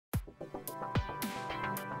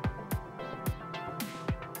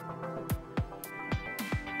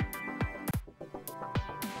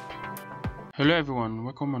Hello everyone,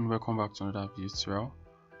 welcome back to another video tutorial.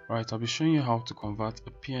 Alright, I'll be showing you how to convert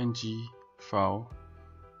a PNG file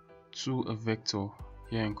to a vector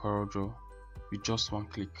here in CorelDraw with just one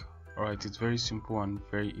click. Alright, it's very simple and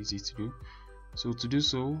very easy to do. So to do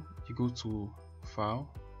so, you go to File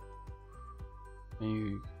and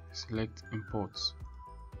you select Import.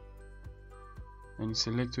 Then you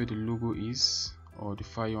select where the logo is or the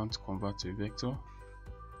file you want to convert to a vector.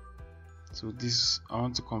 So this, I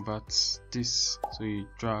want to convert this, so you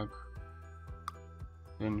drag,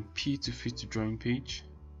 then P to fit to drawing page.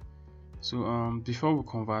 So before we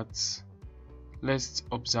convert, let's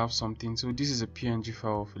observe something. So this is a PNG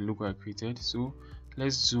file of a logo I created. So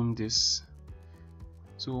let's zoom this.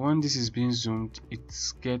 So when this is being zoomed, it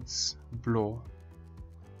gets blur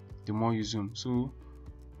the more you zoom. So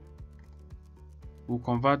we'll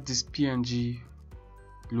convert this PNG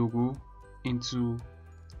logo into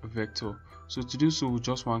a vector. So to do so, with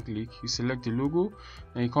just one click, you select the logo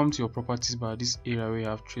and you come to your properties bar, this area where you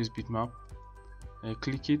have trace bitmap, and you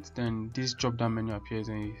click it. Then this drop down menu appears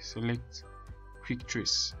and you select quick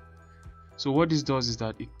trace. So what this does is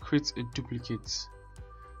that it creates a duplicate.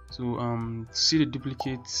 So to see the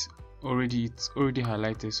duplicate, it's already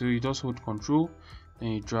highlighted, so you just hold Control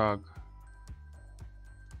and you drag.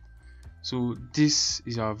 So this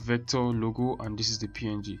is our vector logo and this is the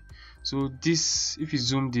PNG. So this, if you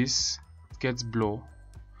zoom this, it gets blur.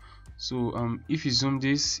 So if you zoom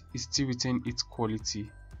this, it still retain its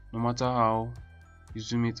quality no matter how you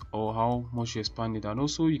zoom it or how much you expand it. And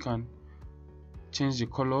also you can change the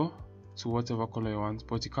color to whatever color you want,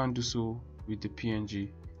 but you can't do so with the PNG.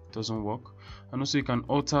 It doesn't work. And also you can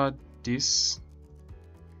alter this,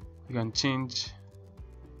 you can change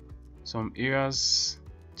some areas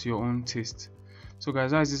to your own taste. So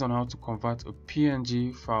guys, that is this on how to convert a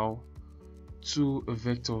PNG file to a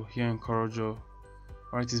vector here in CorelDraw.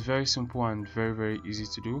 Alright, it's very simple and very easy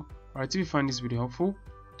to do. Alright, if you find this video helpful,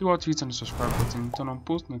 do out to hit on the subscribe button, turn on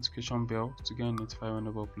post notification bell to get notified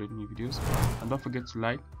whenever I upload new videos, and don't forget to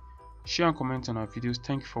like, share and comment on our videos.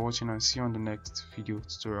 Thank you for watching and see you on the next video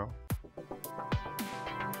tutorial.